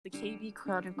the KB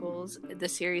Chronicles, the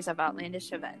series of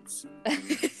outlandish events.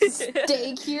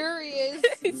 Stay curious.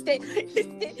 Stay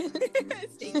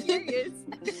curious.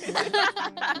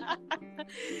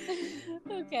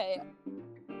 Okay.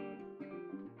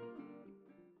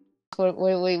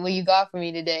 What you got for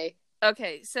me today?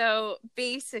 Okay, so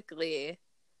basically,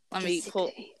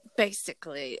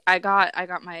 Basically, I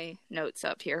got my notes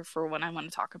up here for what I want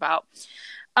to talk about.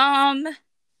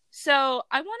 So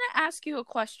I want to ask you a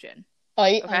question.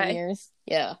 Okay? I'm ears.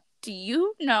 Yeah. Do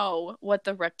you know what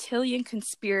the reptilian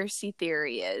conspiracy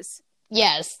theory is?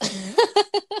 Yes.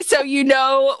 So you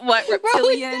know what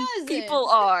reptilian people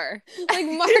are. Like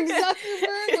Mark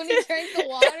Zuckerberg when he drank the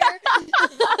water.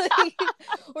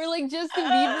 Or like Justin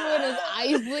Bieber when his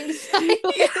eyes blinked sideways.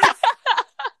 Yeah.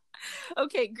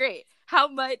 Okay, great. How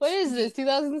much? What is this,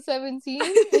 2017?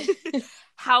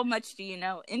 How much do you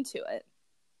know into it?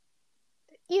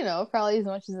 You know, probably as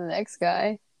much as the next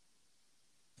guy.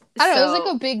 I don't know, it was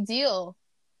like a big deal.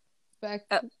 Back,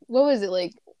 what was it,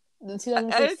 like, the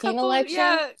 2016 election?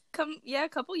 Yeah, a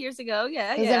couple years ago,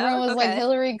 yeah. Because everyone was like,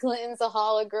 Hillary Clinton's a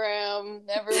hologram,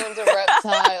 everyone's a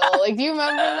reptile. Like, do you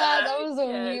remember that? That was a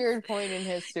weird point in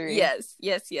history. Yes.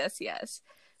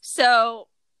 So,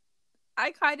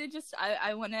 I kind of just,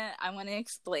 I want to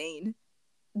explain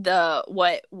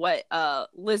what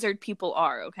lizard people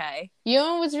are, okay? You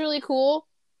know what's really cool?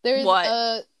 There's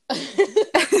what?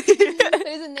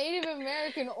 There's a Native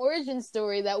American origin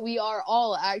story that we are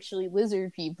all actually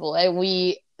lizard people, and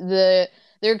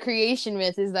their creation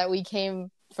myth is that we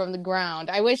came from the ground.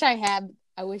 I wish I had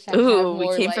more.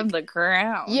 We came from the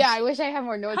ground. Yeah, I wish I had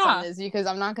more notes on this because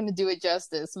I'm not going to do it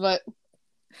justice. But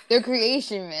their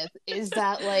creation myth is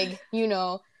that, like, you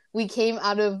know, we came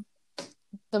out of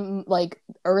the like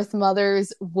Earth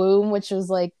Mother's womb, which was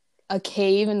like a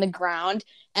cave in the ground,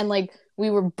 and like we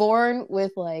were born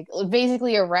with like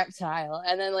basically a reptile,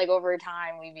 and then like over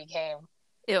time we became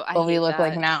what we look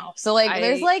like now. So like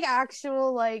there's like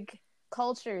actual like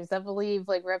cultures that believe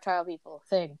like reptile people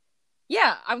thing.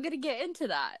 Yeah, I'm gonna get into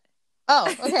that. Oh,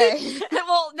 okay.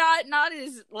 Well, not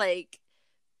as like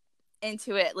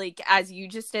into it like as you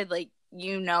just did, like,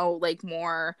 you know, like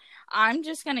more. I'm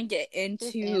just gonna get into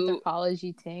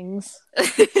anthropology things.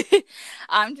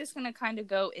 I'm just gonna kind of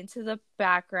go into the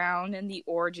background and the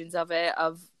origins of it,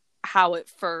 of how it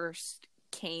first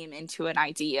came into an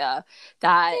idea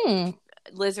that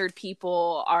lizard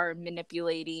people are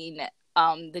manipulating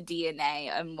the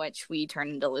DNA in which we turn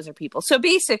into lizard people. So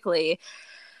basically,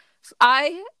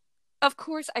 of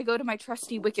course, I go to my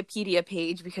trusty Wikipedia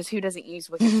page, because who doesn't use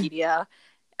Wikipedia?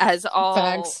 As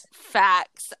all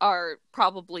facts are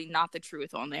probably not the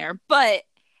truth on there. But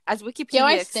as Wikipedia... Yeah,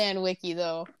 I stand Wiki,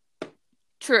 though.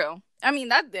 True.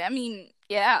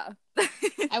 Yeah.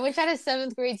 I wish I had a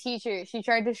 7th grade teacher. She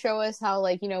tried to show us how,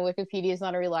 like, you know, Wikipedia is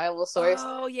not a reliable source.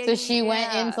 Oh, yeah. So she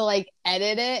went in to, like,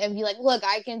 edit it and be like, look,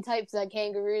 I can type that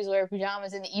kangaroos wear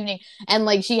pajamas in the evening. And,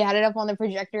 like, she had it up on the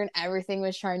projector and everything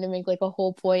was trying to make, like, a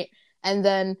whole point. And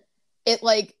then it,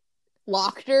 like,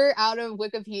 locked her out of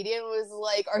Wikipedia and was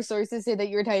like, our sources say that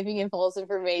you're typing in false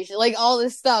information. Like, all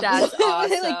this stuff. That's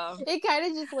awesome. Like, it kind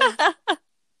of just, like,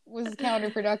 was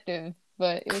counterproductive.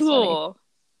 But it was cool.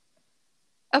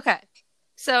 Funny. Okay.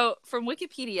 So, from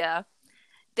Wikipedia,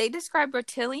 they describe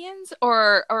reptilians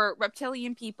or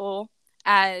reptilian people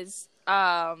as,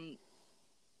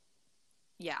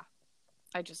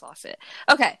 I just lost it.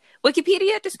 Okay.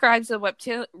 Wikipedia describes the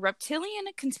reptilian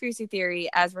conspiracy theory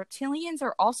as reptilians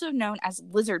are also known as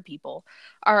lizard people.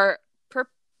 Are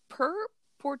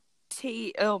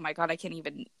oh my god, I can't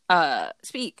even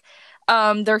speak.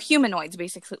 They're humanoids,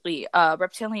 basically.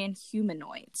 Reptilian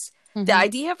humanoids. Mm-hmm. The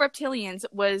idea of reptilians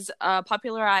was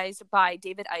popularized by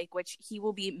David Icke, which he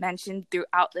will be mentioned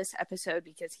throughout this episode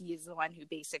because he is the one who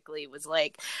basically was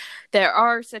like, there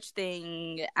are such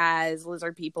thing as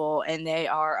lizard people and they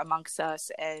are amongst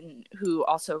us, and who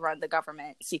also run the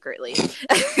government secretly.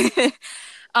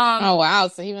 Oh, wow.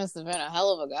 So he must have been a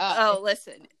hell of a guy. Oh,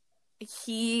 listen.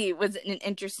 He was an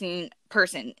interesting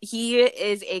person. He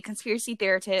is a conspiracy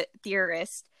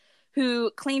theorist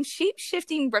who claims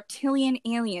shape-shifting reptilian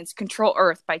aliens control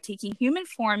Earth by taking human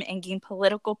form and gain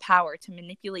political power to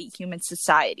manipulate human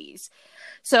societies.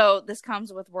 So this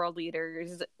comes with world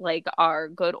leaders like our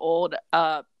good old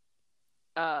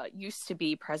used to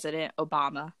be President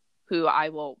Obama, who I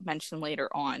will mention later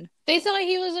on. They thought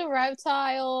he was a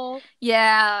reptile.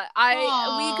 Yeah,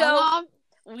 I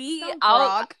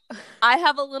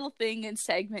have a little thing in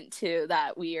segment 2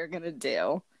 that we are gonna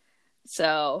do.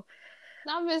 So,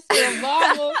 not Mr.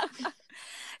 Obama.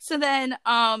 So then,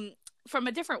 from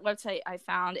a different website I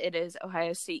found, it is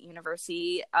Ohio State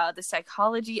University, the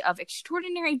Psychology of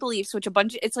Extraordinary Beliefs, which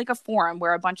it's like a forum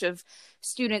where a bunch of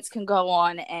students can go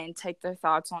on and type their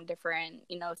thoughts on different,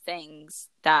 things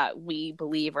that we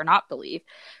believe or not believe.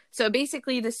 So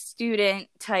basically the student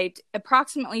typed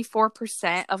approximately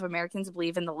 4% of Americans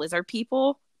believe in the lizard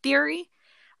people theory.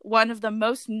 One of the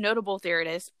most notable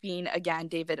theorists being, again,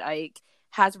 David Icke,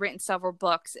 has written several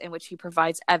books in which he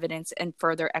provides evidence and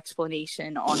further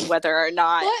explanation on whether or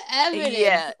not... What evidence?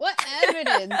 Yeah. What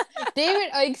evidence?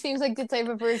 David Icke seems like the type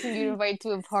of person you'd invite to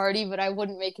a party, but I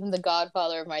wouldn't make him the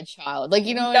godfather of my child. Like,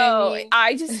 you know what I mean?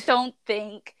 I just don't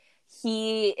think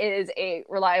he is a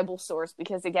reliable source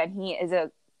because, again, he is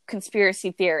a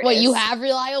conspiracy theorist. What, you have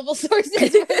reliable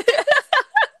sources?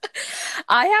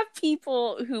 I have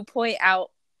people who point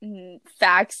out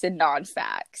facts and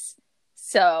non-facts.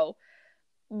 So...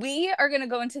 we are going to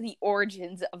go into the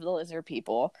origins of the lizard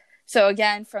people. So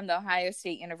again, from the Ohio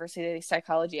State University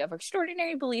Psychology of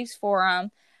Extraordinary Beliefs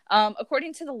Forum,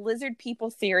 according to the lizard people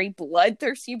theory,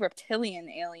 bloodthirsty reptilian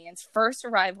aliens first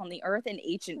arrived on the Earth in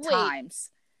ancient times.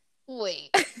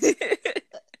 Wait.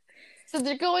 So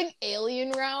they're going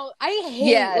alien route? I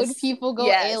hate when people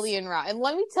go alien route. And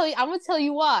let me tell you, I'm going to tell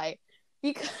you why.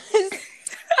 Because...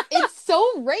 it's so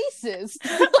racist.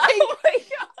 Oh my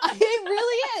God. It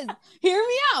really is. Hear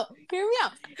me out.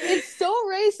 It's so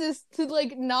racist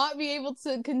to not be able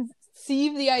to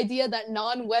conceive the idea that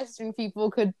non-Western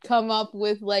people could come up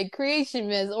with creation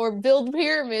myths or build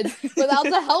pyramids without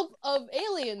the help of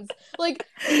aliens.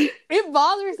 It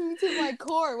bothers me to my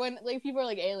core when people are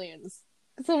like aliens.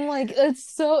 So I'm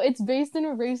it's based in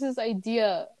a racist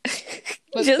idea.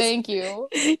 But thank you.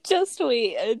 Just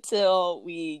wait until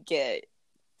we get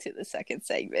to the second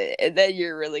segment, and then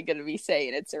you're really going to be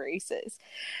saying it's racist.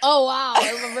 Oh wow,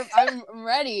 I'm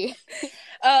ready.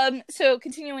 So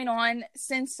continuing on,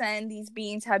 since then these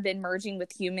beings have been merging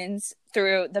with humans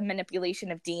through the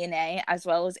manipulation of DNA as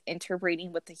well as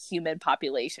interbreeding with the human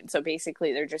population. So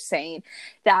basically they're just saying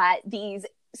that these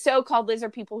so-called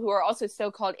lizard people who are also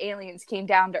so-called aliens came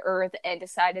down to Earth and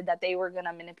decided that they were going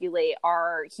to manipulate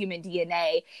our human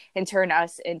DNA and turn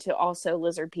us into also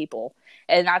lizard people.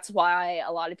 And that's why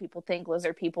a lot of people think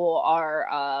lizard people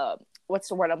are what's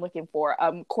the word I'm looking for,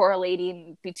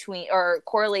 correlating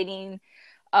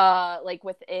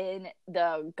within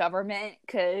the government,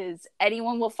 because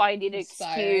anyone will find an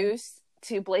excuse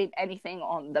to blame anything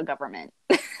on the government.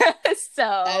 So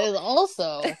that is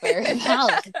also very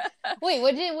valid. Wait,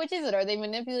 which is it? Are they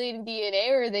manipulating DNA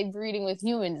or are they breeding with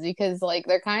humans? Because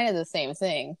they're kind of the same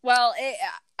thing. Well,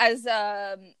 as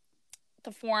the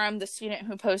forum, the student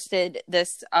who posted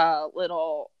this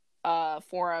little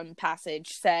forum passage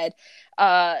said,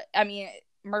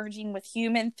 merging with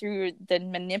human through the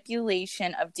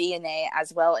manipulation of DNA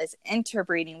as well as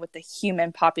interbreeding with the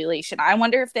human population. I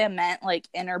wonder if they meant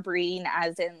interbreeding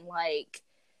as in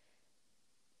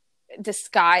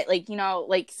disguise,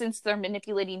 since they're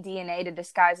manipulating DNA to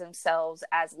disguise themselves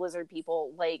as lizard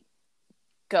people,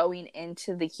 going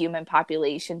into the human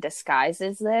population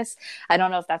disguises this. I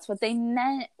don't know if that's what they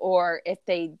meant or if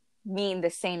they mean the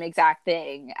same exact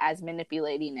thing as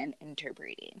manipulating and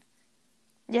interbreeding.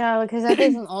 Yeah, because that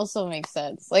doesn't also make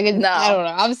sense. No. I don't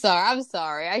know. I'm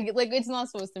sorry. It's not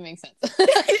supposed to make sense.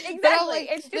 Exactly.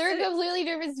 They're a completely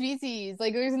different species.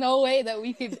 There's no way that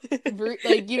we could,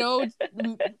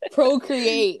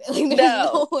 procreate. There's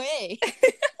no way.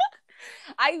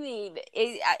 I mean,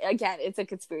 it's a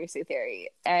conspiracy theory,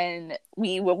 and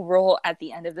we will rule at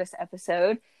the end of this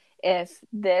episode if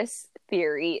this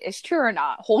theory is true or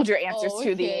not. Hold your answers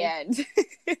to the end.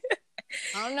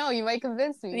 I don't know. You might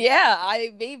convince me. Yeah,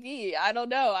 maybe. I don't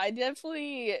know. I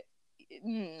definitely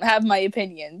have my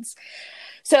opinions.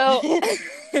 So,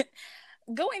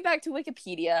 going back to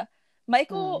Wikipedia,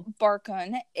 Michael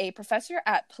Barkun, a professor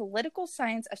at Political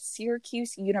Science of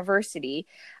Syracuse University,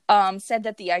 said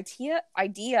that the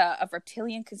idea of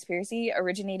reptilian conspiracy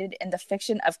originated in the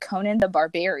fiction of Conan the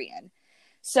Barbarian.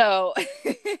 So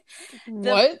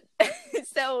what?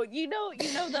 So you know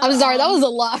the I'm sorry, that was a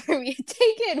lot for me to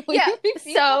take in.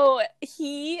 So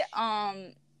he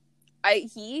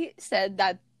said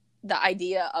that the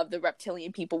idea of the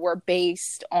reptilian people were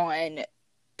based on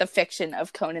the fiction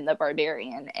of Conan the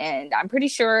Barbarian, and I'm pretty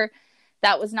sure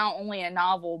that was not only a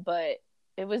novel, but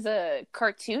it was a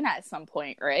cartoon at some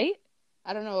point, right?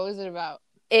 I don't know, what was it about?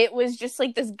 It was just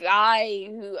this guy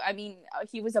who,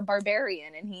 he was a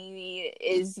barbarian, and he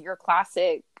is your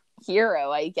classic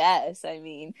hero, I guess.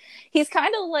 He's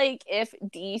kind of like if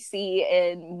DC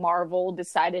and Marvel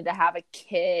decided to have a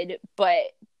kid, but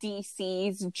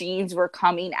DC's genes were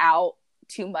coming out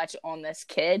too much on this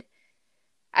kid.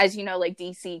 as you know, like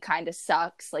DC kind of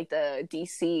sucks. Like the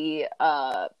DC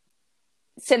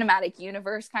cinematic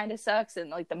universe kind of sucks, and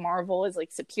like the Marvel is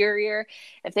like superior.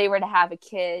 If they were to have a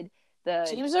kid,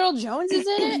 James Earl Jones is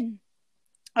in it.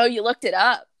 Oh, you looked it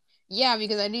up? Yeah,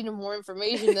 because I needed more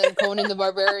information than Conan the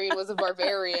Barbarian was a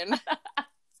barbarian.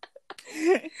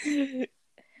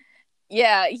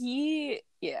 Yeah.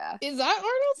 Is that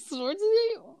Arnold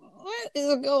Schwarzenegger? What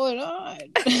is going on?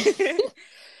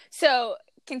 So,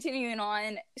 continuing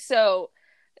on. So,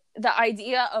 the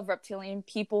idea of reptilian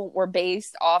people were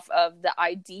based off of the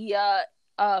idea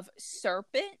of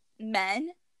serpent men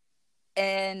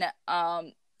in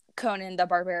Conan the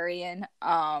Barbarian,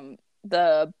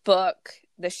 the book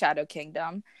The Shadow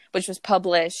Kingdom, which was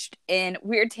published in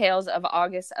Weird Tales of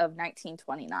August of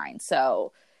 1929.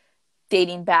 So,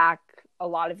 dating back a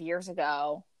lot of years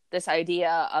ago, this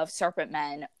idea of serpent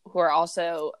men, who are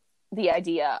also the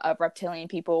idea of reptilian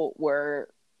people, were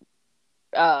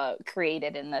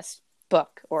created in this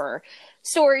book or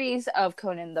stories of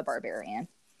Conan the Barbarian.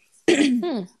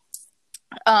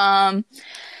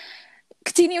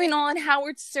 Continuing on,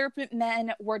 Howard's serpent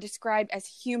men were described as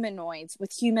humanoids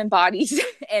with human bodies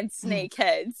and snake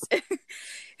heads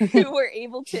who were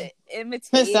able to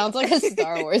imitate. It sounds like a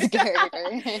Star Wars character.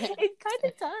 It kind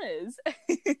of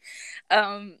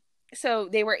does. So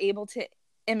they were able to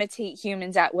imitate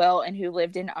humans at will, and who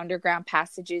lived in underground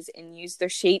passages and used their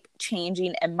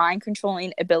shape-changing and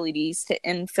mind-controlling abilities to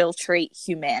infiltrate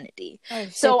humanity. Oh,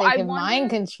 shit, so they can mind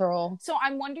control. So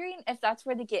I'm wondering if that's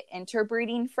where they get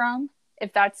interbreeding from.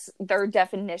 If that's their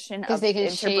definition of they can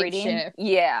interbreeding. Shape-shift.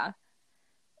 Yeah.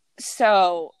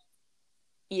 So,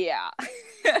 yeah.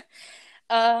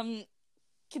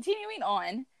 Continuing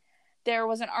on, there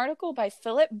was an article by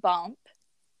Philip Bump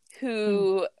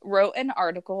who wrote an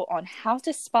article on how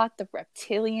to spot the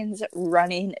reptilians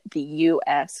running the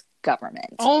U.S.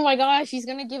 government. Oh my gosh, he's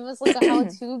gonna give us like a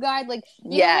how-to guide. Like,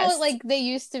 you know, like they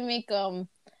used to make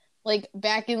like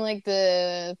back in like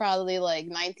the probably like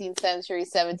 19th century,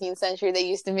 17th century, they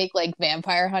used to make like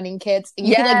vampire hunting kits.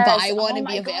 You could like buy one and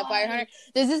be a vampire hunter.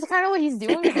 This is kind of what he's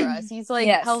doing for us. He's like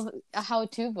a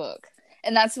how-to book.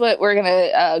 And that's what we're going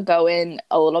to go in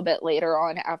a little bit later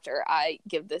on after I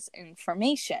give this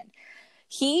information.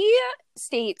 He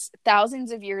states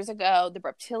thousands of years ago, the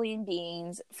reptilian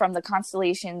beings from the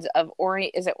constellations of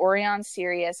Orion,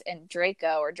 Sirius, and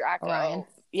Draco or Draco. Orion.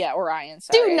 Yeah, Orion.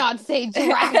 Sorry. Do not say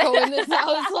Draco in this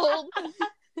household.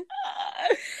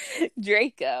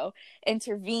 Draco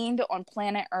intervened on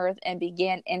planet Earth and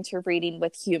began interbreeding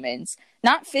with humans.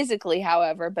 Not physically,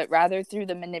 however, but rather through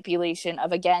the manipulation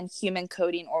of, again, human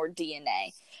coding or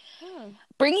DNA.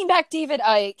 Bringing back David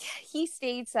Icke, he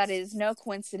states that it is no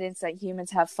coincidence that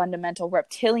humans have fundamental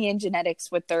reptilian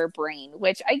genetics with their brain,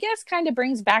 which I guess kind of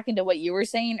brings back into what you were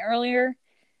saying earlier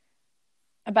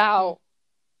about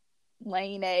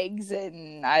laying eggs,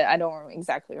 and I don't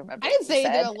exactly remember. I didn't say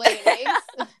they were laying eggs.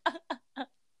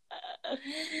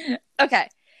 Okay.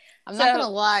 I'm not gonna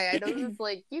lie, I know this is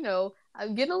like, you know,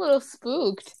 I'm getting a little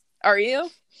spooked. Are you?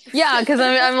 Yeah, because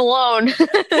I'm alone.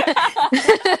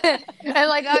 And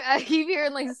like I keep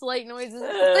hearing like slight noises,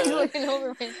 like looking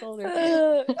over my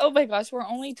shoulder. Oh my gosh, we're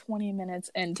only 20 minutes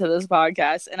into this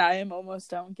podcast, and I am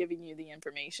almost done giving you the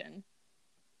information.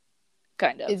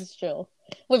 Kind of. It's chill.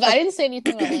 Wait, I didn't say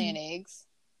anything about laying eggs.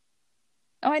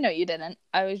 Oh, I know you didn't.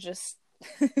 I was just...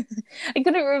 I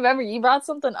couldn't remember. You brought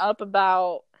something up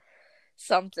about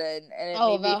something. And it made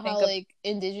about me think how, like,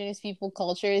 indigenous people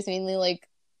cultures, mainly, like,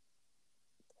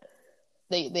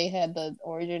 they had the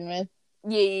origin myth.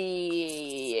 Yeah.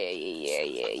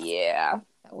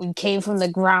 We came from the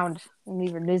ground, and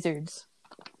we were lizards.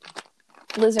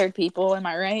 Lizard people, am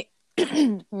I right?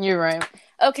 You're right.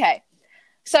 Okay.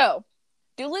 So...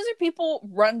 do lizard people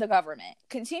run the government?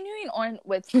 Continuing on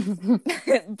with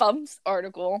Bump's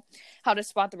article, How to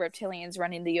Spot the Reptilians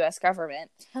Running the U.S.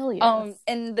 Government. Hell yeah.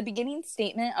 In the beginning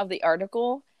statement of the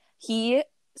article, he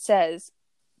says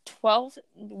 12...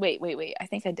 Wait. I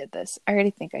think I did this. I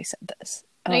already think I said this.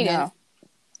 No, you didn't.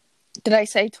 Did I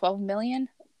say 12 million?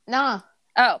 Nah.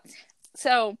 Oh.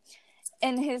 So,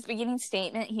 in his beginning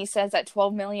statement, he says that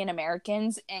 12 million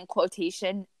Americans, in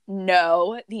quotation...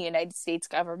 know the United States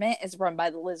government is run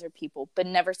by the lizard people, but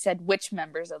never said which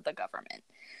members of the government.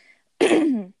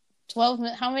 12.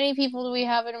 How many people do we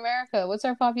have in America? What's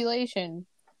our population?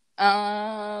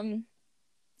 Hey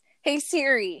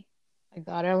Siri. I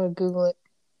got it. I'm gonna Google it.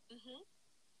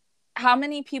 How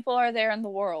many people are there in the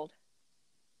world?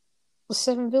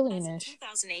 7 billion-ish.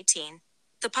 As of 2018,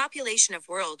 the population of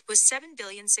world was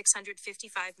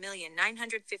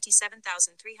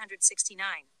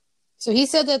 7,655,957,369. So he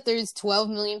said that there's 12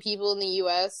 million people in the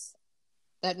U.S.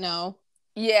 that know.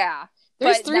 Yeah.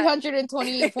 There's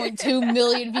 328.2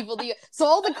 million people. So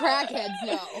all the crackheads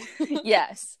know.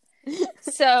 Yes.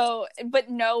 So,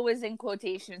 but no was in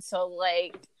quotation. So,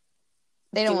 like,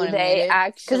 they don't want to admit it.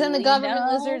 Actually, because then the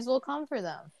government lizards will come for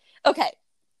them. Okay.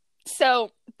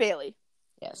 So, Bailey.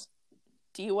 Yes.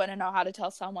 Do you want to know how to tell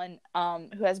someone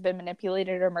who has been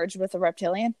manipulated or merged with a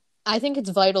reptilian? I think it's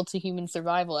vital to human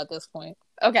survival at this point.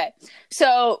 Okay.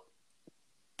 So,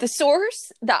 the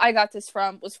source that I got this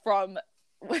from was from...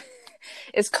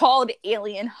 is called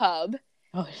Alien Hub.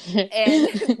 Oh, shit.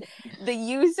 And the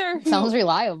user... Sounds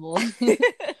reliable. The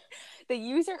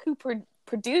user who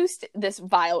produced this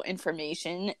vile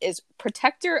information is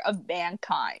Protector of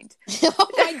Mankind. Oh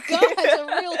my god, a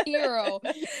real hero.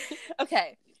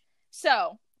 Okay,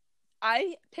 so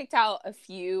I picked out a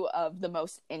few of the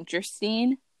most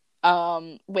interesting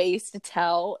ways to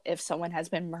tell if someone has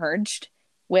been merged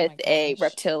with a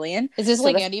reptilian. Is this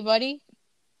anybody?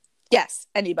 Yes,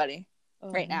 anybody.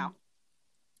 Right now.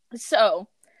 So,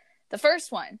 the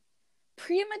first one,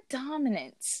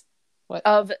 predominance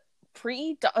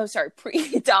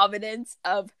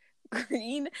of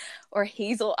green or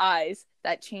hazel eyes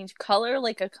that change color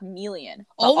like a chameleon.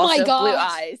 Oh my god! Blue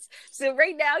eyes. So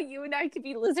right now, you and I could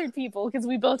be lizard people because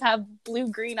we both have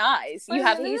blue-green eyes. You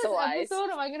have hazel eyes.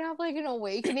 Am I gonna have like an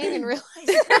awakening and realize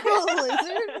I'm a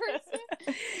lizard person?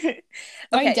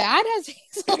 My dad has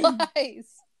hazel eyes.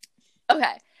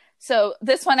 Okay. So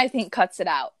this one I think cuts it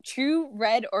out. True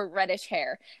red or reddish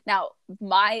hair. Now,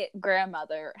 my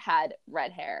grandmother had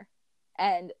red hair,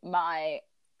 and my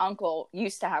uncle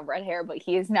used to have red hair, but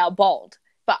he is now bald.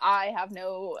 But I have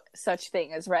no such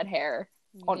thing as red hair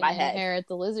on my head. Hair at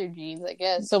the lizard genes, I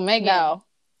guess. So Megan. No.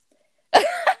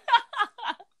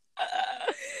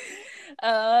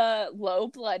 Low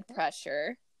blood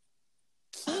pressure.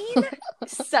 Keen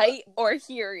sight or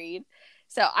hearing.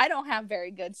 So I don't have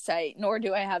very good sight, nor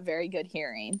do I have very good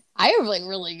hearing. I have like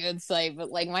really good sight, but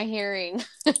like my hearing.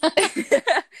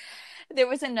 There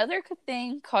was another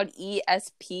thing called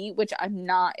ESP, which I'm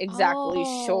not exactly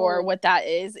sure what that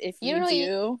is. If you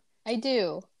do, I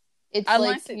do. It's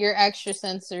like your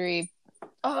extrasensory.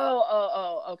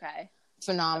 Okay.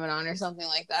 Phenomenon or something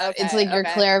like that. Okay, it's like your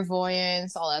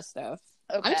clairvoyance, all that stuff.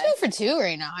 Okay. I'm 2 for 2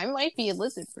 right now. I might be a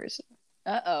lizard person.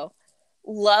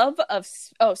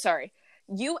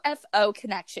 UFO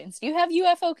connections. Do you have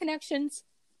UFO connections?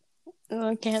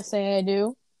 I can't say I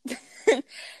do.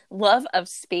 Love of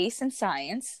space and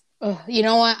science. You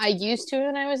know what? I used to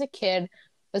when I was a kid,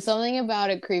 but something about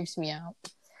it creeps me out.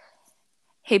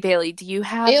 Hey, Bailey, do you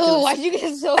have... Ew, why'd you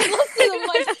get so close to the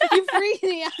mic? You freaked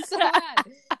me out so bad.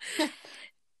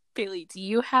 Bailey, do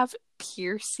you have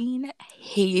piercing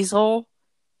hazel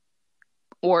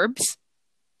orbs?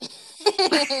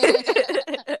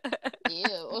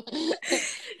 Ew.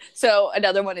 So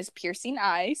another one is piercing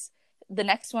eyes. The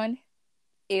next one,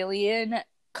 alien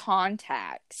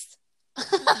contacts.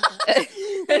 Like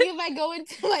if I go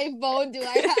into my phone, do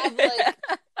I have like...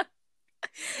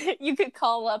 You could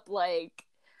call up like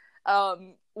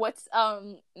what's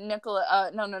Nicola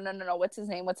no what's his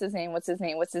name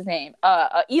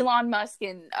Elon Musk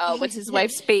and what's his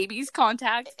wife's baby's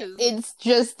contact. It's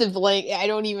just the blank. I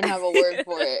don't even have a word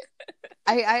for it.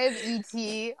 I have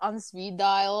ET on speed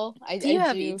dial. I do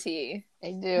have ET. I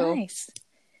do. Nice.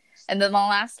 And then the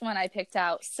last one I picked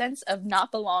out, sense of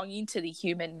not belonging to the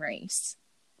human race.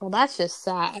 Well, that's just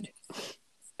sad.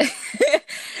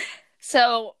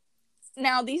 So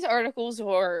now these articles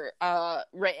were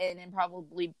written and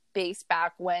probably based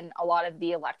back when a lot of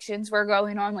the elections were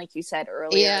going on, like you said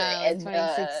earlier. Yeah, in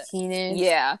 2016.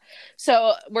 Yeah.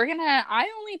 So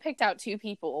I only picked out 2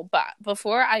 people, but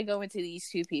before I go into these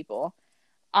 2 people,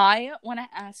 I want to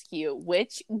ask you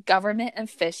which government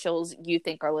officials you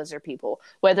think are lizard people,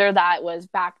 whether that was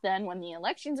back then when the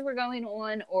elections were going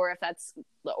on, or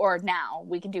or now.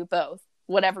 We can do both.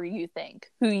 Whatever you think.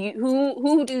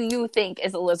 Who do you think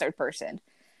is a lizard person?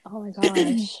 Oh my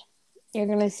gosh. You're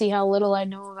gonna see how little I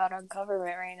know about our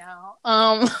government right now.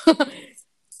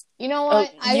 You know what?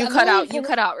 You cut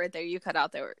out right there. You cut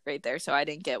out there right there, so I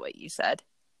didn't get what you said.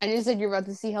 I just said you're about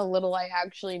to see how little I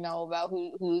actually know about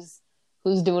who's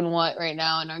doing what right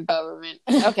now in our government.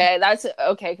 Okay, that's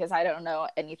okay, because I don't know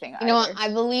anything either. You know what?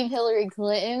 I believe Hillary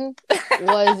Clinton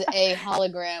was a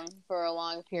hologram for a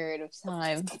long period of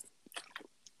time.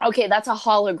 Okay, that's a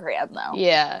hologram, though.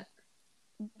 Yeah.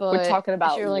 But we're talking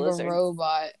about you're like a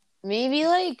robot. Maybe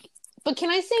like... But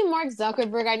can I say Mark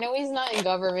Zuckerberg? I know he's not in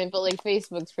government, but like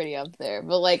Facebook's pretty up there.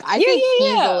 But like, I think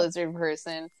he's a lizard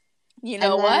person. You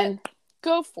know what?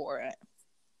 Go for it.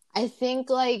 I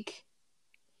think like...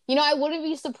 You know, I wouldn't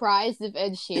be surprised if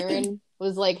Ed Sheeran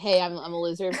was like, hey, I'm a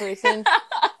lizard person.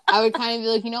 I would kind of be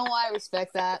like, you know what? I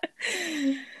respect that.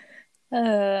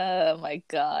 Oh my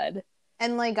god.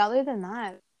 And like, other than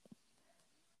that,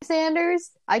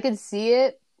 Sanders, I could see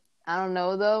it. I don't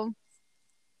know though.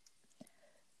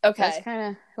 Okay. That's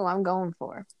kind of who I'm going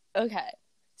for. Okay.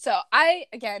 So I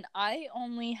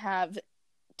only have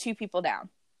 2 people down.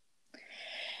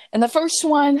 And the first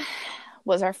one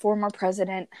was our former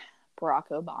president, Barack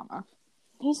Obama.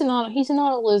 He's not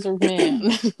a lizard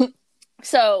man.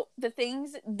 So the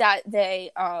things that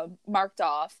they marked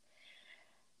off,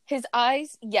 his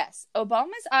eyes, yes,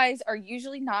 Obama's eyes are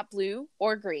usually not blue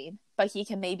or green, but he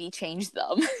can maybe change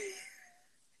them.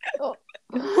 Oh.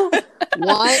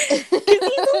 What? Because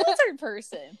he's a lizard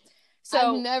person.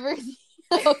 So I've never.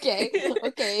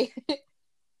 Okay.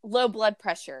 Low blood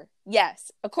pressure.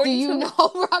 Yes. According Do you to know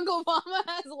Barack Obama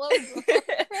has low blood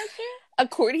pressure?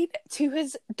 According to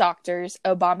his doctors,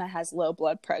 Obama has low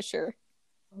blood pressure.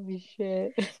 Holy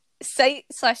shit.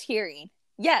 Sight/hearing.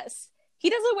 Yes. He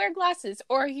doesn't wear glasses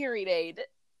or a hearing aid.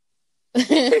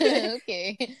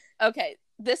 Okay. Okay.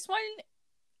 This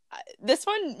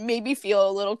one made me feel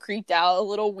a little creeped out, a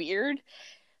little weird.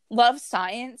 Loves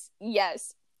science.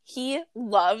 Yes. He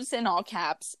loves, in all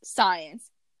caps,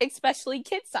 science, especially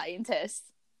kid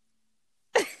scientists.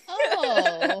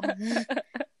 Oh.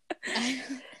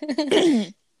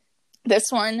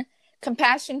 This one,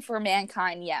 compassion for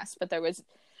mankind, yes, but there was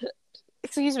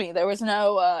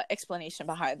no explanation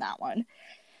behind that one.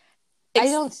 I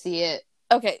don't see it.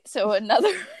 Okay, so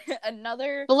another.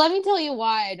 But let me tell you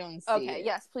why I don't see it. Okay,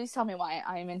 yes, please tell me why.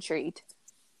 I am intrigued.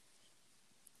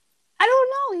 I don't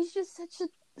know. He's just such a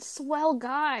swell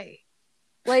guy.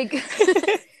 Like,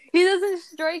 he doesn't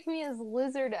strike me as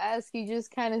lizard-esque. He just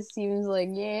kind of seems like,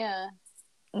 yeah.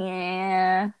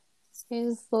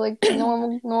 He's like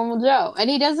normal Joe. And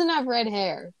he doesn't have red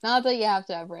hair. Not that you have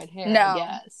to have red hair, no. I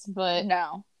guess. But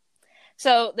no.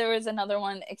 So there was another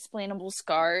one, explainable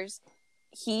scars.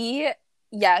 He,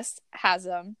 yes, has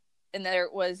them. And there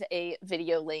was a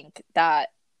video link that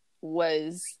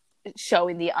was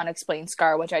showing the unexplained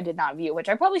scar, which I did not view, which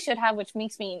I probably should have, which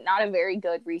makes me not a very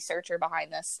good researcher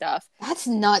behind this stuff. That's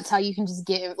nuts how you can just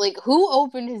get, like, who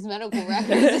opened his medical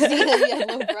records to see that he had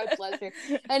low blood pressure?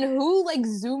 And who, like,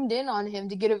 zoomed in on him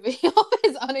to get a video of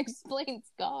his unexplained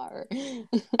scar?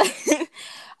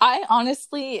 I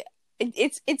honestly,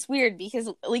 it's weird because,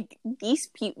 like, these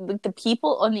people, like, the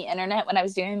people on the internet, when I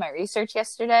was doing my research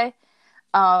yesterday,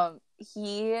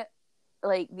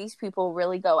 these people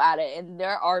really go at it, and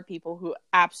there are people who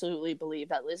absolutely believe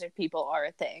that lizard people are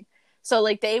a thing. So,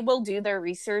 like, they will do their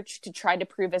research to try to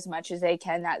prove as much as they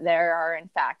can that there are, in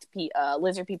fact,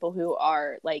 lizard people who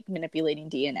are, like,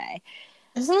 manipulating DNA.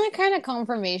 Isn't that kind of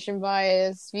confirmation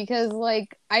bias? Because,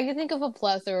 like, I can think of a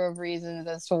plethora of reasons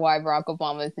as to why Barack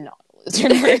Obama is not a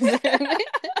lizard person.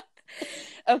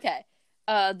 Okay.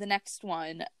 The next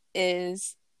one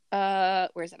is,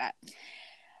 where's it at?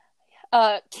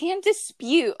 Can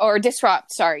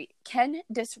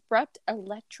disrupt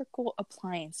electrical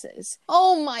appliances.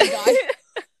 Oh my gosh.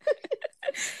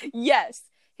 Yes.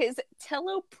 His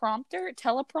teleprompter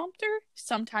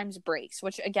sometimes breaks,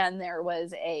 which, again, there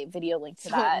was a video link to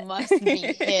that. It must be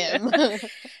him.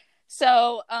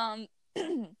 So,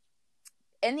 in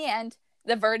the end,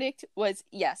 the verdict was,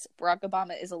 yes, Barack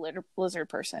Obama is a lizard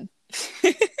person.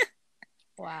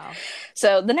 Wow.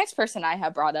 So, the next person I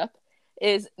have brought up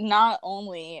is not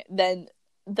only then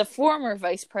the former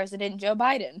Vice President Joe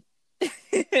Biden.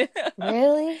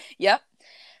 Really? Yep.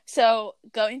 So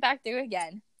going back through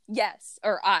again, yes,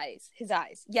 or his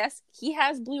eyes. Yes, he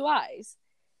has blue eyes.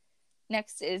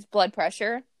 Next is blood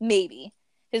pressure, maybe.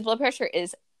 His blood pressure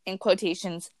is, in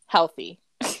quotations, healthy.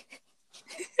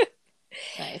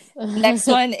 Nice. Next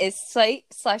one is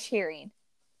sight/hearing.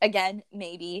 Again,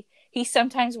 maybe. He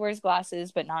sometimes wears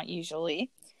glasses, but not usually.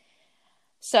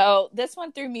 So this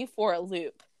one threw me for a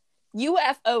loop.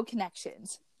 UFO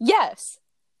connections. Yes.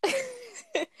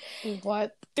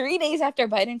 What? 3 days after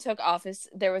Biden took office,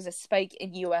 there was a spike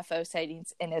in UFO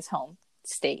sightings in his home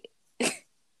state.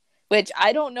 Which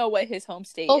I don't know what his home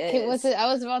state is. Okay, what's it? I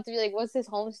was about to be like, what's his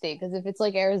home state? Because if it's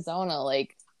like Arizona,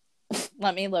 like,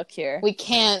 let me look here. We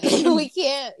can't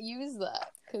use that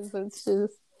because it's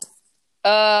just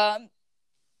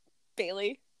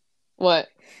Bailey. What?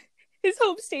 His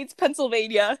home state's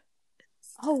Pennsylvania.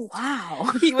 Oh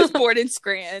wow. He was born in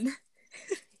Scranton.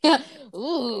 Yeah.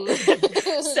 Ooh.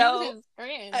 So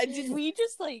did we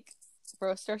just like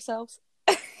roast ourselves?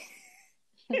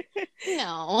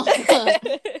 No.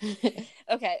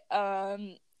 Okay.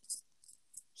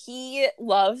 He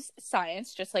loves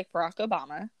science just like Barack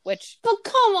Obama, which... But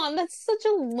come on, that's such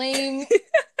a lame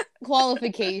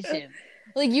qualification.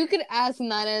 Like, you could ask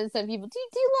 9 out of 10 people, do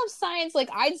you love science? Like,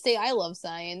 I'd say I love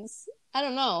science. I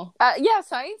don't know. Yeah,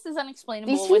 science is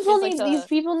unexplainable. These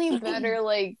people need better,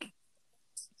 like,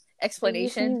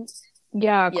 explanation.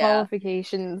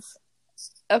 Qualifications.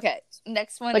 Okay,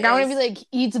 next one. Like, I want to be like,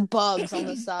 eats bugs on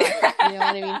the side. You know what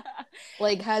I mean?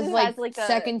 Like, has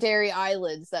secondary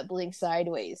eyelids that blink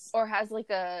sideways, or has like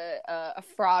a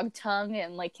frog tongue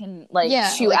and like can like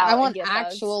shoot out. I want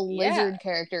actual lizard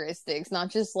characteristics, not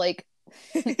just like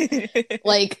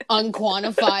like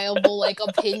unquantifiable, like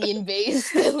opinion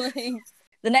based. Like,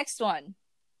 the next one,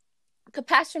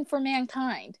 compassion for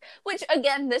mankind, which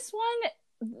again, this one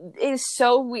is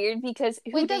so weird because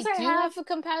who doesn't have a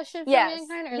compassion for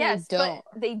mankind, or they don't?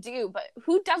 But they do, but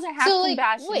who doesn't have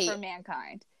compassion for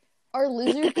mankind? Are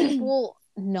lizard people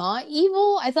not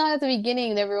evil? I thought at the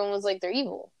beginning everyone was like they're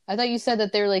evil. I thought you said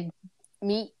that they're like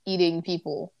meat eating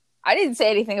people. I didn't say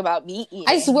anything about meat eating.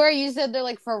 I swear you said they're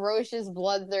like ferocious,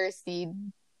 bloodthirsty.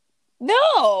 No,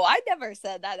 I never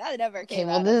said that. That never came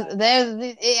out.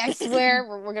 I swear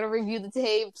we're gonna review the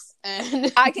tapes,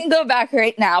 and I can go back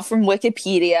right now from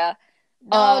Wikipedia.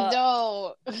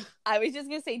 No. I was just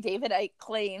gonna say David Icke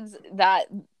claims that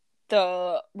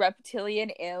the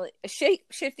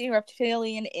shape-shifting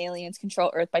reptilian aliens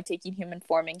control Earth by taking human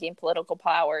form and gain political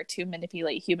power to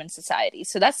manipulate human society.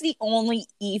 So that's the only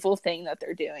evil thing that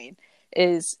they're doing,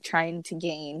 is trying to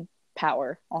gain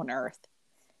power on Earth.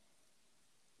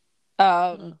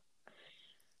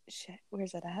 Shit,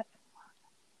 where's it at?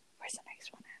 Where's the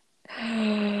next one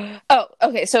at? Oh,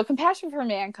 okay, so compassion for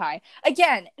mankind.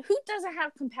 Again, who doesn't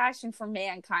have compassion for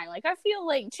mankind? Like, I feel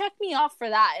like, check me off for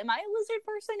that. Am I a lizard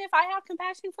person if I have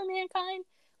compassion for mankind?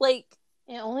 Like,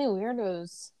 yeah, only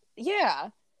weirdos.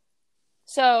 Yeah.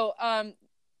 So,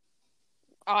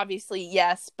 obviously,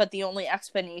 yes, but the only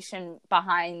explanation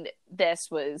behind this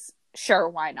was, sure,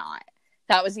 why not?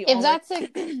 That was the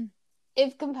only...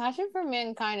 If compassion for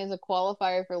mankind is a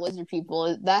qualifier for lizard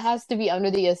people, that has to be under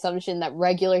the assumption that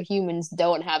regular humans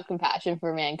don't have compassion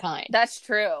for mankind. That's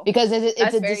true. Because it's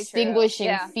a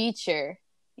distinguishing feature.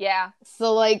 Yeah.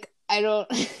 So, like, I don't...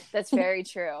 That's very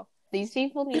true. These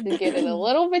people need to get it a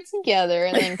little bit together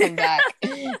and then come back.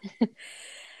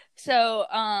 So,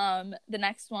 the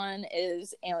next one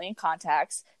is alien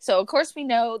contacts. So, of course, we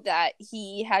know that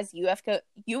he has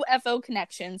UFO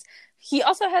connections. He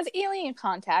also has alien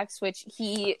contacts, which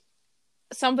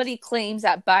somebody claims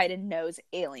that Biden knows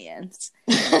aliens.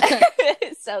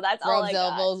 So that's all I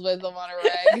got. Rubs elbows with them on a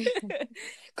reg.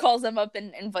 Calls them up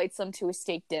and invites them to a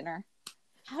steak dinner.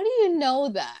 How do you know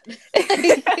that?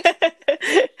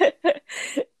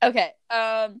 Okay.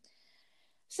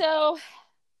 So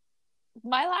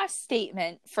my last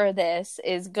statement for this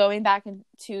is going back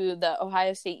into the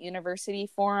Ohio State University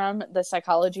forum, The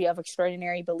Psychology of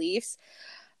Extraordinary Beliefs.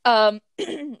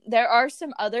 There are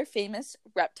some other famous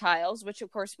reptiles, which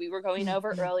of course we were going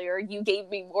over earlier. You gave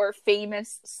me more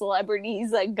famous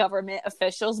celebrities like government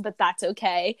officials, but that's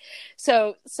okay.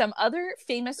 So some other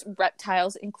famous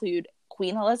reptiles include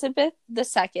Queen Elizabeth II.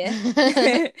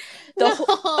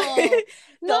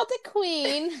 Not the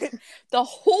Queen. The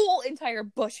whole entire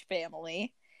Bush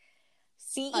family.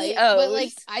 CEOs. But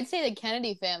like, I'd say the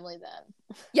Kennedy family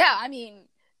then. Yeah, I mean,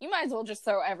 you might as well just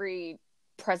throw every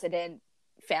president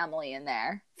family in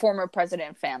there. Former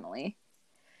president family.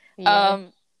 Yeah.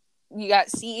 You got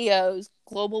CEOs,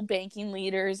 global banking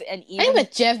leaders, and even... I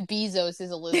bet Jeff Bezos is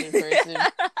a lizard person.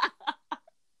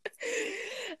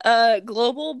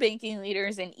 Global banking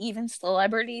leaders and even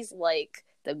celebrities like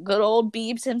the good old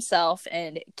Biebs himself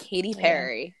and Katy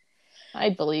Perry.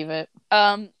 I believe it.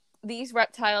 These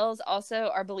reptiles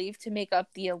also are believed to make up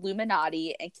the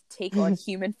Illuminati and take on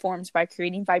human forms by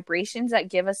creating vibrations that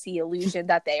give us the illusion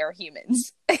that they are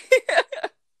humans.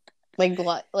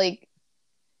 like,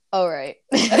 all right.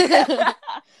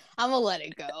 I'm gonna let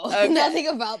it go. Okay. Nothing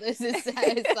about this is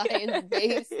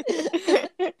science-based.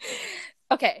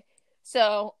 Okay,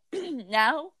 so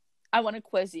now I want to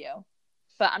quiz you.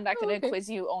 But I'm not going to quiz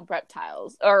you on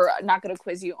reptiles, or not going to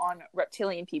quiz you on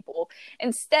reptilian people.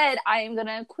 Instead, I am going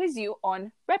to quiz you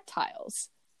on reptiles.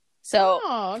 So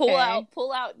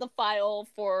pull out the file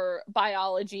for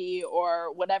biology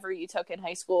or whatever you took in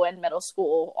high school and middle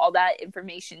school, all that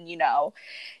information you know.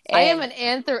 And I am an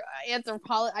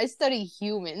anthropologist. I study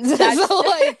humans. So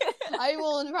like, I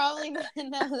will probably not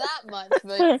know that much,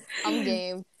 but I'm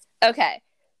game. Okay,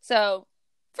 so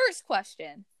first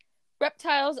question.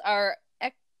 Reptiles are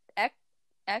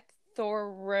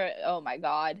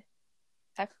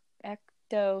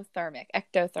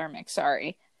ectothermic,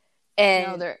 sorry.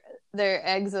 And no, they're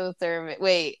exothermic.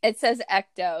 Wait, it says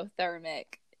ectothermic.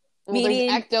 Well, Meaning,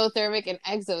 there's ectothermic and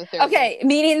exothermic. Okay,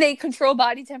 meaning they control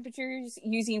body temperatures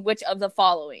using which of the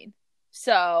following?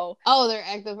 So. Oh, they're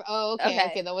ecto. Oh,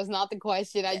 okay. That was not the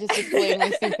question. I just explained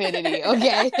my stupidity.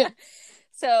 Okay.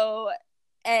 So,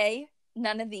 A,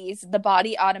 none of these. The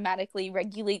body automatically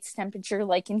regulates temperature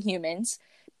like in humans.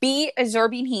 B,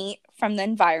 absorbing heat from the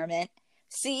environment.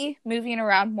 C, moving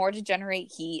around more to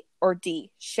generate heat. Or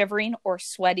D, shivering or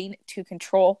sweating to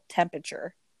control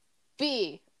temperature.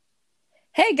 B.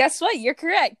 Hey, guess what? You're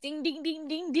correct. Ding, ding, ding,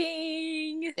 ding,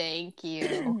 ding. Thank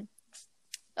you.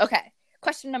 Okay,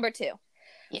 question number 2.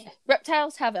 Yeah.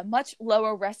 Reptiles have a much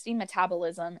lower resting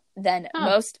metabolism than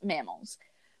most mammals.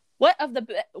 What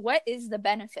is the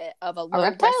benefit of a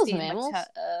low resting mammals?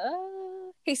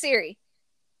 Hey Siri.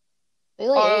 They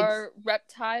lay Are eggs.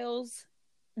 reptiles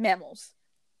mammals?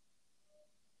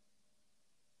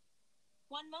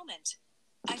 One moment.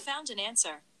 I found an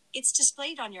answer. It's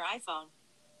displayed on your iPhone.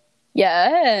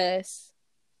 Yes.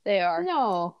 They are.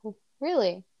 No.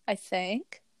 Really? I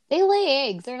think. They lay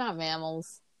eggs. They're not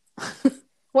mammals.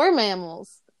 We're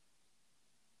mammals.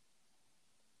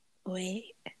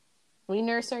 Wait. We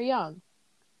nurse our young.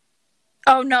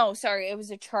 Oh, no. Sorry. It was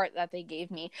a chart that they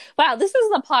gave me. Wow. This is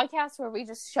the podcast where we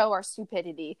just show our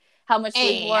stupidity. How much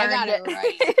we've learned. I got it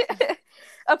right.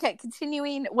 Okay.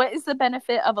 Continuing. What is the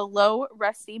benefit of a low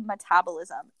resting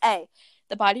metabolism? A,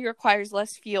 the body requires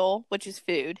less fuel, which is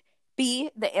food.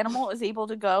 B, the animal is able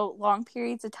to go long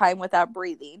periods of time without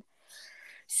breathing.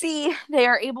 C, they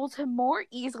are able to more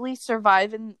easily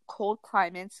survive in cold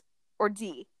climates. Or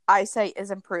D, eyesight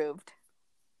is improved.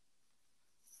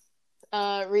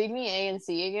 Read me A and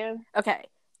C again. Okay.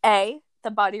 A,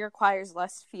 the body requires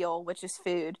less fuel, which is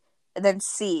food. And then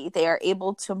C, they are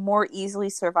able to more easily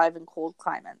survive in cold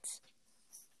climates.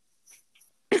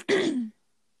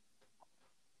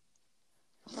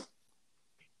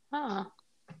 Huh.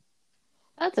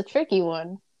 That's a tricky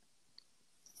one.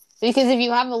 Because if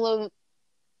you have a low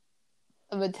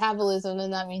metabolism,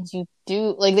 then that means you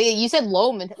do you said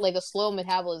like a slow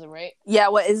metabolism, right? Yeah,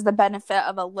 what is the benefit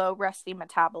of a low resting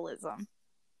metabolism?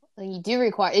 Like you do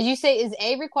require. Did you say is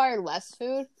A required less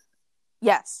food?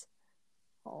 Yes.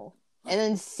 Oh. And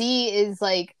then C is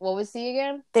like, what was C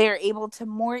again? They are able to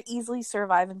more easily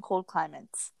survive in cold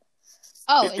climates.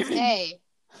 Oh, it's A.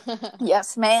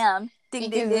 Yes, ma'am. Ding,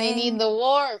 because ding, they ding. need the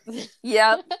warmth.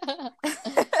 Yep.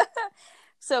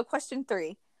 So, question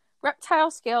 3. Reptile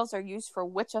scales are used for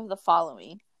which of the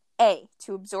following? A,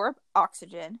 to absorb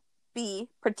oxygen. B,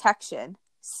 protection.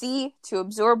 C, to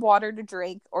absorb water to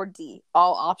drink. Or D,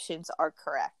 all options are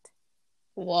correct.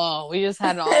 Whoa, we just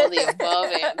had all the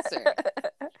above answer.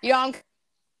 Yonk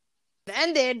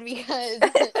ended because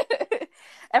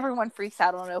everyone freaks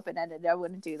out on open-ended. I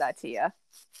wouldn't do that to you.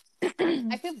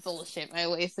 I could bullshit my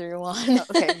way through one.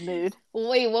 Okay, mood.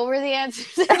 Wait, what were the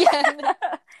answers again?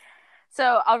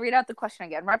 So I'll read out the question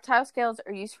again. Reptile scales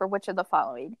are used for which of the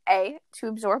following? A, to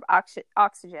absorb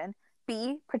oxygen.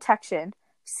 B, protection.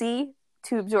 C,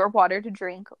 to absorb water to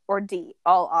drink. Or D,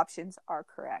 all options are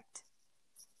correct.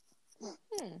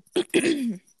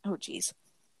 Oh, jeez.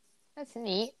 That's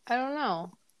neat. I don't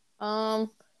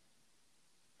know.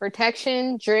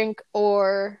 Protection, drink,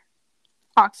 or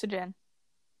oxygen.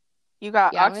 You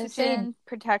got oxygen, say...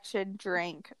 protection,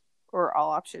 drink, or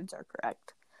all options are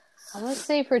correct. I'm gonna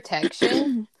say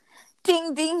protection.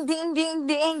 Ding, ding, ding, ding,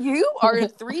 ding. You are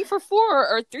 3 for 4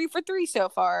 or 3 for 3 so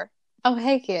far. Oh,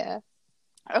 heck yeah.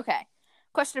 Okay.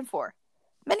 Question 4.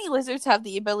 Many lizards have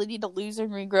the ability to lose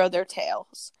and regrow their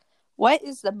tails. What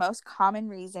is the most common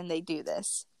reason they do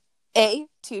this? A,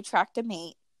 to attract a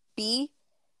mate. B,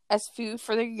 as food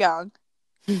for their young.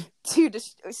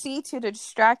 C, to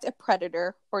distract a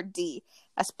predator. Or D,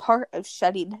 as part of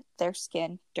shedding their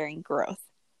skin during growth.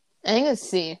 I think it's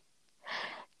C.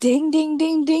 Ding, ding,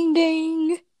 ding, ding,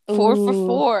 ding. 4 for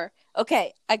 4.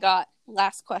 Okay, I got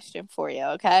last question for you,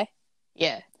 okay?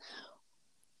 Yeah.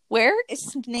 Where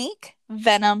is snake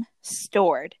venom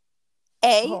stored?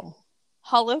 A,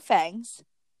 hollow fangs.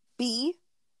 B,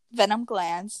 venom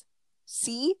glands.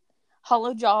 C,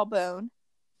 hollow jawbone.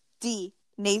 D,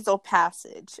 nasal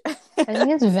passage. I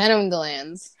think it's venom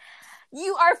glands.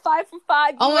 You are 5 for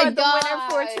 5. You are the winner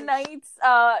for tonight's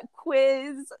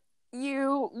quiz.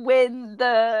 You win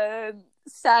the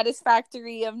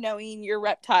satisfactory of knowing your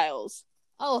reptiles.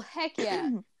 Oh, heck yeah.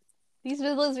 These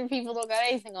lizard people don't got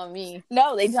anything on me.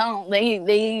 No, they don't.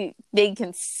 They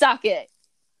can suck it.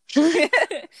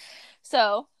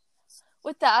 So,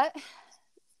 with that,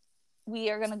 we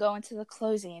are going to go into the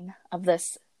closing of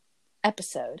this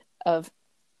episode of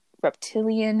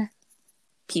Reptilian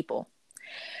People.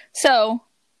 So,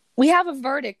 we have a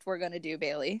verdict we're going to do,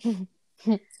 Bailey.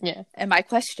 Yeah. And my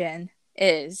question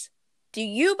is, Do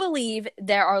you believe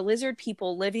there are lizard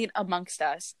people living amongst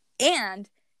us? And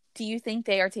do you think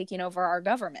they are taking over our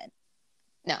government?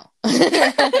 No. No,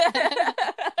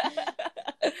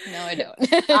 I don't.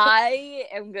 I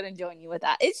am going to join you with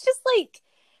that. It's just like,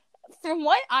 from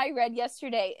what I read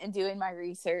yesterday and doing my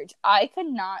research, I could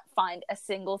not find a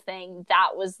single thing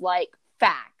that was like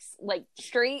facts, like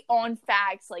straight on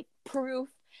facts, like proof,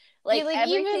 like, like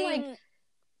everything. even like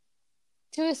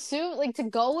to assume, like, to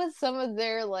go with some of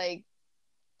their like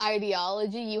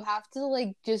ideology, you have to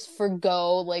like just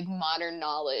forgo like modern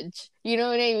knowledge. You know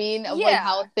what I mean? Of like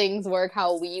how things work,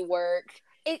 how we work.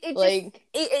 It like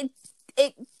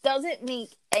it doesn't make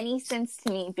any sense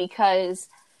to me because,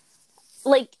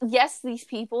 like, yes, these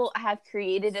people have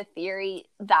created a theory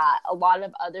that a lot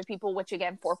of other people, which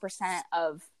again 4%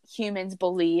 of humans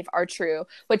believe are true,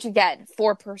 which again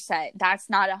 4%, that's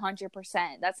not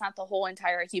 100%, that's not the whole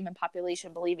entire human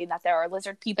population believing that there are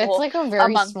lizard people. It's like a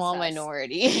very small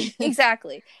minority.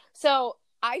 Exactly. So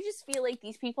I just feel like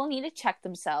these people need to check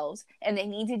themselves and they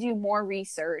need to do more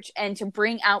research and to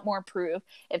bring out more proof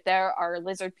if there are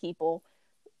lizard people,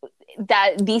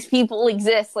 that these people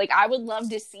exist. Like, I would love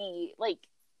to see like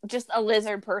just a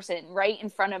lizard person right in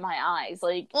front of my eyes.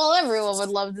 Like, well, everyone would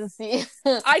love to see.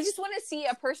 I just want to see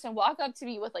a person walk up to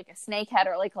me with like a snake head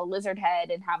or like a lizard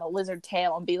head and have a lizard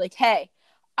tail and be like, hey,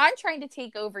 I'm trying to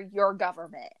take over your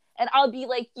government. And I'll be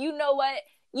like, you know what?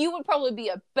 You would probably be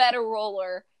a better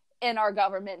ruler in our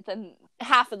government than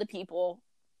half of the people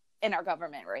in our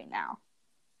government right now.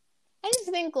 I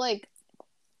just think, like,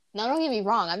 now don't get me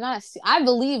wrong, I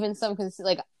believe in some,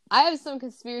 like, I have some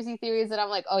conspiracy theories that I'm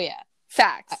like, oh yeah.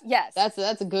 Facts. Yes.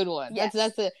 That's a good one. Yes.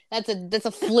 That's a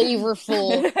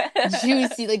flavorful,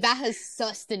 juicy, like, that has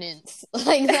sustenance.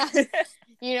 Like, that,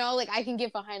 you know, like, I can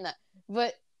get behind that.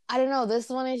 But I don't know, this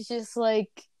one is just like,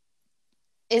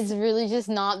 it's really just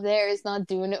not there. It's not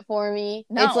doing it for me.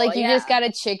 No, it's like you just got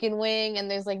a chicken wing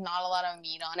and there's like not a lot of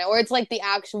meat on it. Or it's like the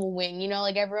actual wing, you know,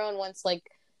 like everyone wants like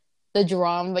the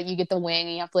drum, but you get the wing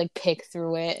and you have to like pick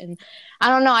through it. And I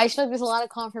don't know, I just feel like there's a lot of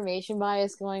confirmation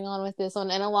bias going on with this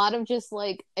one and a lot of just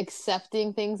like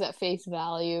accepting things at face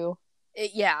value.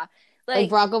 Yeah. Like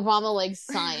Barack Obama likes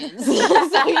science.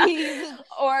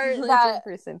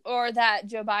 Or that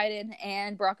Joe Biden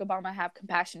and Barack Obama have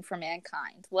compassion for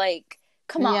mankind. Like,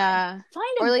 come on. Yeah. Find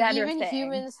a better thing. Or like even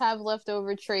humans have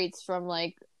leftover traits from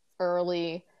like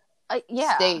early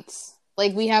yeah. states.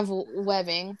 Like we have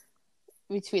webbing.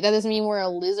 That doesn't mean we're a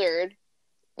lizard.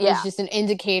 Yeah. It's just an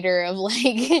indicator of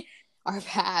like our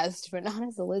past, but not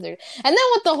as a lizard. And then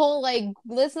with the whole like,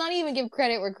 let's not even give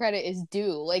credit where credit is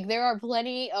due. Like there are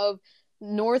plenty of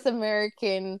North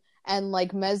American and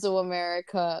like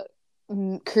Mesoamerica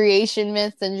creation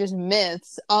myths and just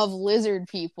myths of lizard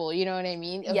people, you know what I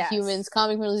mean? Of humans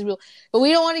coming from lizard people. But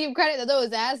we don't want to give credit to those.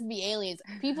 It has to be aliens.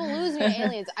 People lose me to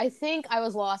aliens. I think I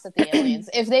was lost at the aliens.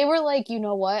 If they were like, you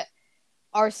know what?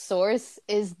 Our source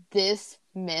is this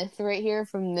myth right here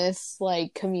from this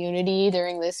like community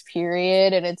during this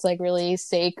period and it's like really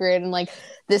sacred and like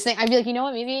this thing, I'd be like, you know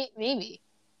what, maybe.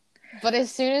 But as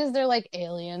soon as they're like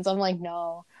aliens, I'm like,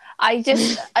 no. I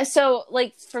just so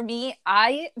like for me,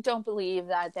 I don't believe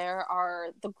that there are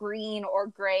the green or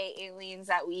gray aliens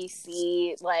that we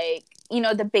see, like, you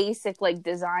know, the basic like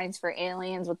designs for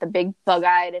aliens with the big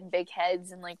bug-eyed and big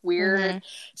heads and like weird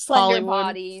slender Hollywood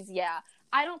bodies. Yeah.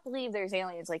 I don't believe there's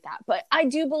aliens like that, but I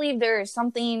do believe there is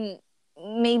something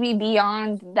maybe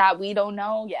beyond that we don't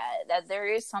know yet, that there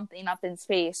is something up in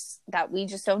space that we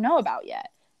just don't know about yet.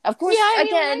 Of course, yeah,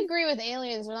 I agree with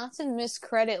aliens. We're not to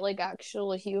miscredit like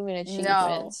actual human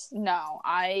achievements. No,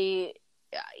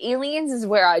 aliens is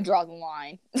where I draw the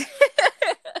line.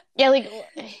 Yeah, like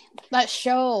that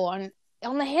show on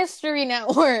the History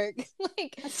Network,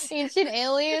 like Ancient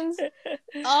Aliens.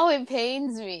 Oh, it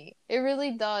pains me. It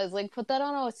really does. Like, put that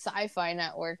on a sci-fi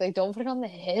network. Like, don't put it on the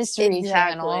History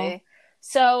Channel.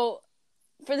 So,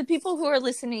 for the people who are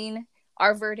listening,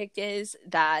 our verdict is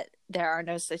that there are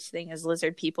no such thing as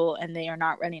lizard people, and they are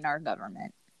not running our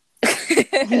government.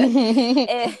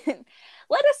 And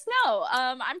let us know.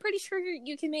 I'm pretty sure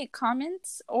you can make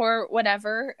comments or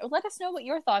whatever. Let us know what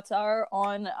your thoughts are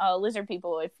on lizard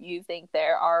people. If you think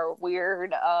there are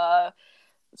weird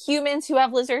humans who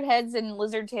have lizard heads and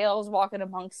lizard tails walking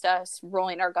amongst us,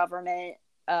 ruling our government,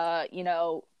 you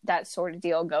know, that sort of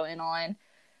deal going on.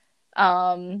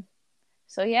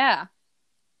 So yeah.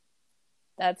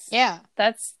 That's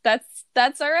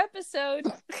our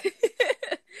episode.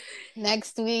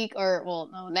 Next week,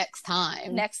 next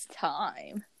time. Next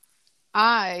time.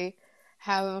 I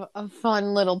have a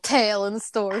fun little tale in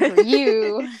store for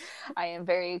you. I am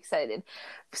very excited.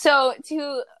 So,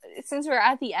 since we're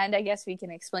at the end, I guess we can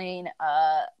explain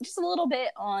just a little bit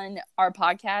on our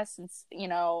podcast, since, you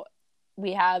know,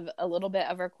 we have a little bit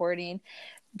of recording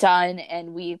done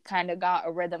and we've kind of got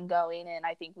a rhythm going, and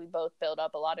I think we both built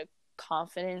up a lot of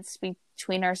confidence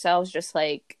between ourselves, just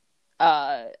like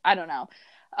I don't know.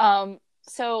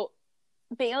 So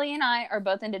Bailey and I are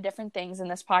both into different things,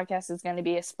 and this podcast is going to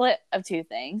be a split of two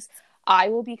things. I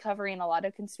will be covering a lot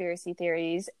of conspiracy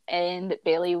theories, and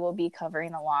Bailey will be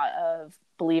covering a lot of,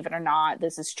 believe it or not,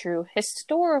 this is true,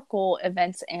 historical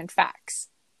events and facts.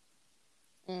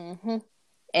 Mm-hmm.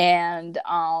 And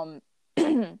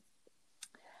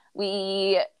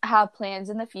we have plans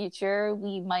in the future.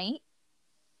 We might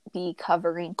be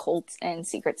covering cults and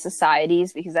secret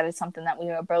societies, because that is something that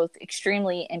we are both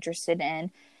extremely interested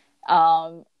in.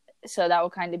 So that will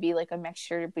kind of be like a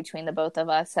mixture between the both of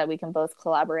us, that we can both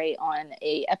collaborate on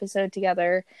a episode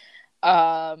together.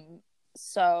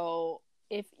 So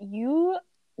if you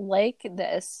like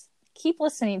this, keep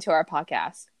listening to our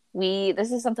podcast.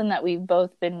 This is something that we've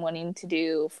both been wanting to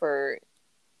do for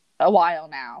a while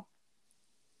now.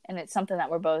 And it's something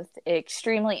that we're both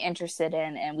extremely interested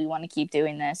in, and we want to keep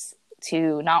doing this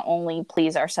to not only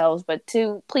please ourselves, but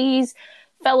to please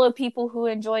fellow people who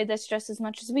enjoy this just as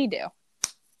much as we do.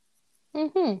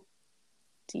 Mm-hmm.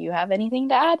 Do you have anything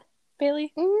to add,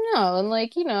 Bailey? No, and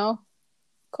like, you know,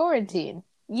 quarantine.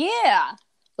 Yeah.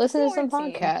 Listen to some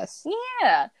podcasts.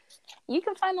 Yeah. You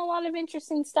can find a lot of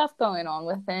interesting stuff going on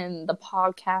within the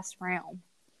podcast realm.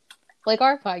 Like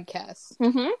our podcast.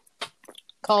 Mm-hmm.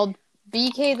 Called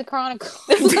BK the Chronicles.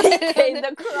 BK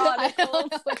the Chronicles. I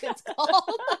don't know what it's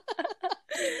called.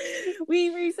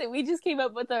 We just came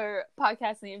up with our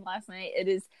podcast name last night. It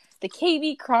is the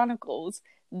KB Chronicles.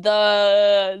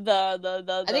 I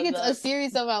think it's a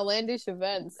series of outlandish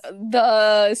events.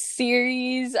 The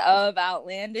series of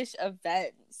outlandish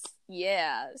events.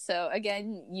 Yeah. So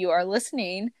again, you are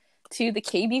listeing to the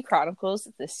KB Chronicles,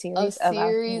 the series of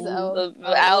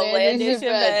outlandish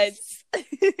events.